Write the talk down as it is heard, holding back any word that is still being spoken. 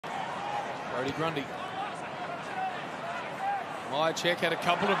Brody Grundy. Myercheck had a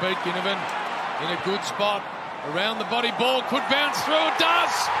couple to beat Ginnivan in a good spot. Around the body, ball could bounce through. It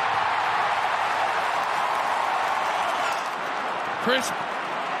does! Crisp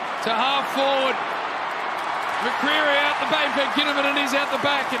to half forward. McCreary out the back, but Ginnivan and he's out the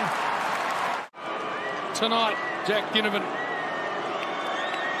back. And tonight, Jack Ginnivan.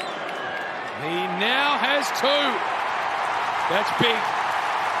 He now has 2. That's big.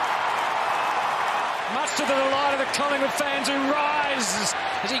 Much to the delight of the Collingwood fans who rise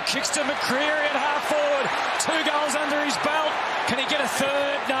as he kicks to McCreary at half forward. 2 goals under his belt. Can he get a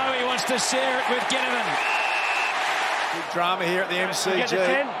third? No, he wants to share it with Ginnivan. Big drama here at the MCG.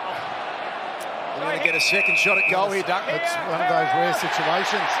 They're going to get a second shot at goal here, Duncan. It's one of those rare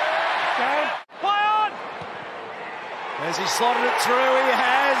situations. Play on! As he slotted it through, he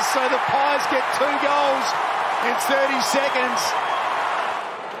has. So the Pies get 2 goals in 30 seconds.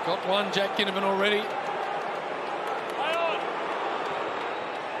 Got one, Jack Ginnivan already.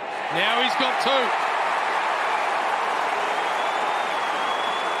 Now he's got 2.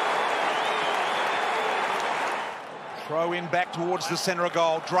 Throw in back towards the centre of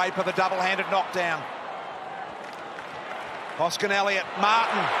goal. Draper, the double-handed knockdown. Hoskin Elliott,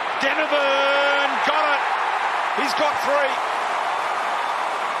 Martin, Ginnivan, got it. He's got 3.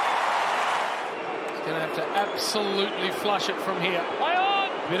 He's going to have to absolutely flush it from here.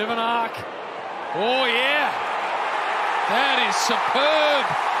 Bit of an arc. Oh, yeah. That is superb.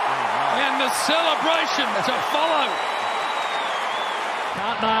 And the celebration to follow.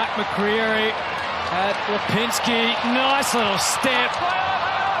 Can't mark McCreary at Lipinski. Nice little step.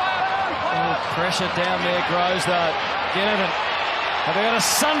 Oh, pressure down there grows though. Ginnivan. Have they got a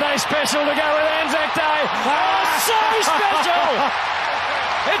Sunday special to go with Anzac Day? Oh, so special!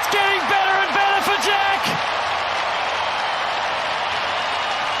 It's getting better and better for Jack.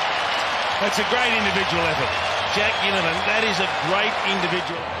 That's a great individual effort. Jack Ginnivan, that is a great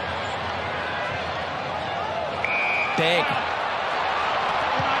individual. Big.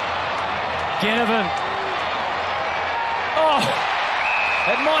 Ginnivan. Oh,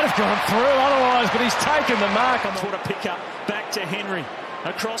 it might have gone through otherwise, but he's taken the mark. What a pick up back to Henry.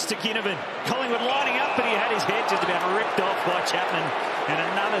 Across to Ginnivan. Collingwood lining up, but he had his head just about ripped off by Chapman. And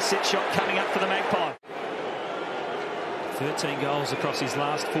another set shot coming up for the Magpie. 13 goals across his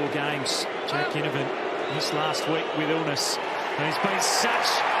last 4 games. Jack Ginnivan, this last week with illness. And he's been such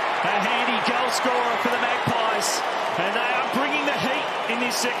a handy goal scorer for the Magpies. And they are bringing the heat in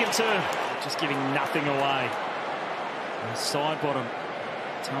this second term. Just giving nothing away. And side bottom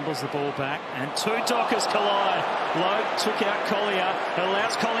tumbles the ball back. And 2 Dockers collide. Lowe took out Collier.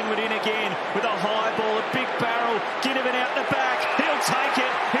 Allows Collingwood in again with a high ball, a big barrel. Ginnivan out the back. He'll take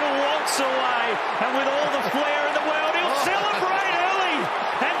it. He'll waltz away. And with all the flair in the world, he'll celebrate early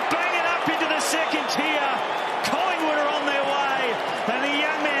and bang it up into the second tier. Collingwood are on their way. And the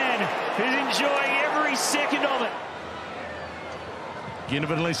young man is enjoying every second of it.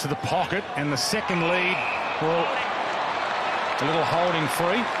 Ginnivan leads to the pocket, and the second lead, well, a little holding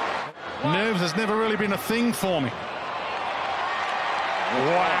free. Nerves has never really been a thing for me.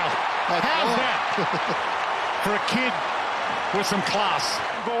 Wow. How's that? For a kid with some class.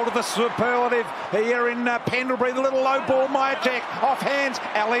 Ball to the superlative here in Pendlebury. The little low ball, Myercheck off hands.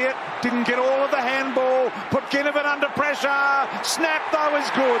 Elliott didn't get all of the handball. Put Ginnivan under pressure. Snap though is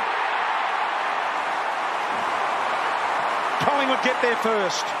good. Collingwood get there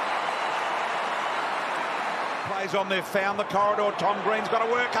first. Plays on there, found the corridor. Tom Green's got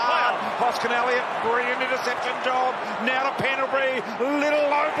to work hard. Hoskin Elliott, brilliant interception job. Now to Pendlebury. Little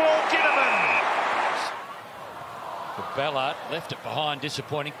low ball, Ginnivan. Ballard left it behind,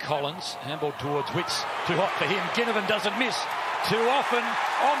 disappointing. Collins, handball towards Witts, too hot for him. Ginnivan doesn't miss too often.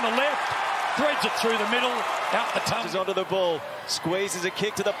 On the left, threads it through the middle, out the tongue. Onto the ball, squeezes a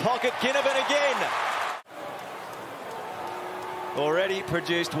kick to the pocket. Ginnivan again. Already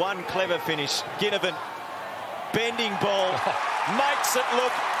produced one clever finish. Ginnivan, bending ball, makes it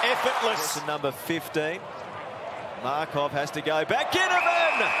look effortless. To number 15, Markov has to go back.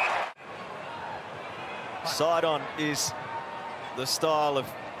 Ginnivan! Side on is the style of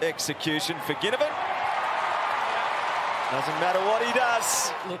execution for Ginnivan. Doesn't matter what he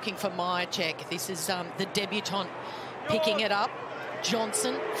does. Looking for Myercheck. This is the debutant picking it up.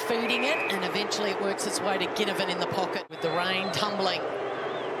 Johnson feeding it, and eventually it works its way to Ginnivan in the pocket with the rain tumbling.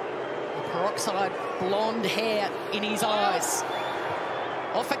 The peroxide blonde hair in his eyes.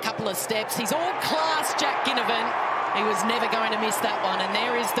 Off a couple of steps. He's all class, Jack Ginnivan. He was never going to miss that one, and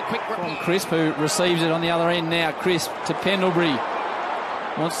there is the quick from Crisp, who receives it on the other end now. Crisp to Pendlebury.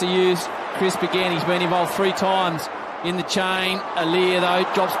 Wants to use Crisp again. He's been involved 3 times. in the chain. Alier, though,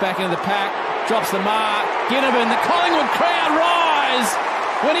 drops back into the pack, drops the mark. Ginnivan, the Collingwood crowd rise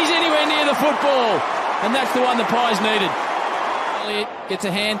when he's anywhere near the football. And that's the one the Pies needed. Elliott gets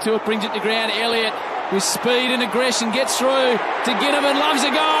a hand to it, brings it to ground. Elliott, with speed and aggression, gets through to Ginnivan, loves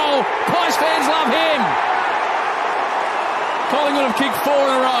a goal. Pies fans love him. Collingwood have kicked 4 in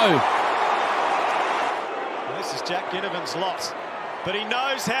a row. Well, this is Jack Ginnivan's lot, but he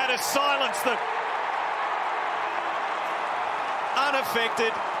knows how to silence them.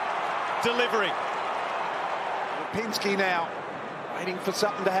 Unaffected delivery. Lipinski now waiting for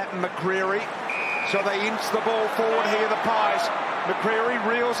something to happen. McCreery, so they inch the ball forward here, the Pies. McCreery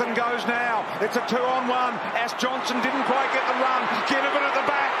reels and goes now. It's a 2-on-1. Ash Johnson didn't quite get the run. Ginnivan at the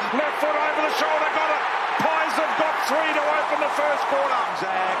back, left foot over the shoulder, got it. Pies have got 3 to open the first quarter.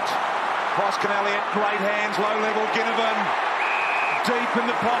 Zagged. Hoskin Elliott, great hands, low level. Ginnivan deep in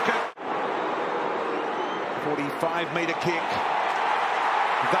the pocket. 45-metre kick.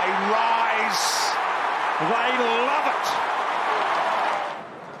 They rise. They love it.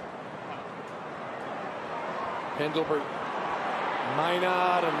 Pendlebury,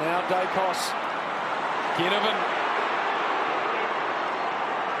 Maynard, and now Dacos. Ginnivan.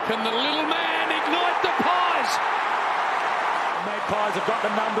 Can the little man ignite the Pies? Magpies have got the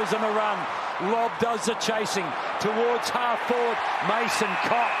numbers and the run. Lobb does the chasing towards half forward. Mason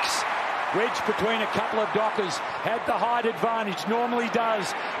Cox. Wedged between a couple of dockers. Had the height advantage. Normally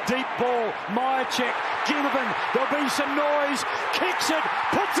does. Deep ball. Myercheck. Ginnivan. There'll be some noise. Kicks it.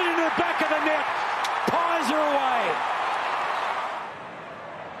 Puts it into the back of the net. Pies are away.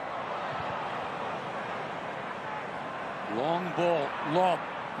 Long ball. Lobb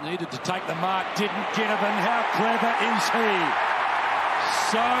needed to take the mark. Didn't Ginnivan. How clever is he?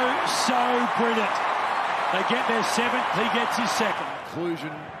 So brilliant. They get their 7th. He gets his 2nd.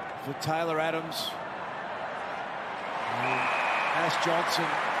 Conclusion for Taylor Adams. Ash Johnson.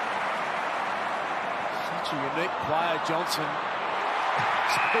 Such a unique player, Johnson.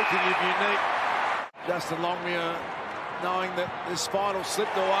 Speaking of unique, Justin Longmuir knowing that the spinal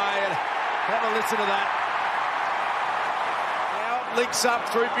slipped away, and have a listen to that. Now it links up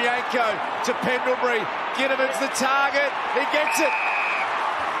through Bianco to Pendlebury. Ginnivan's the target. He gets it.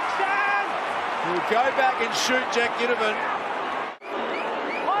 He'll go back and shoot Jack Ginnivan.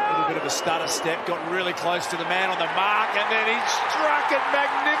 A little bit of a stutter step, got really close to the man on the mark, and then he struck it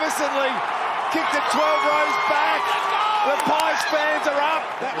magnificently. Kicked it 12 rows back. The Pies fans are up.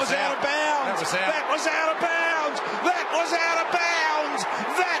 That was out of bounds. That was out of bounds. That was out of bounds.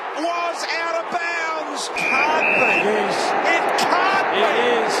 That was out of bounds. Can't be. It can't be.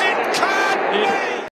 It can't be.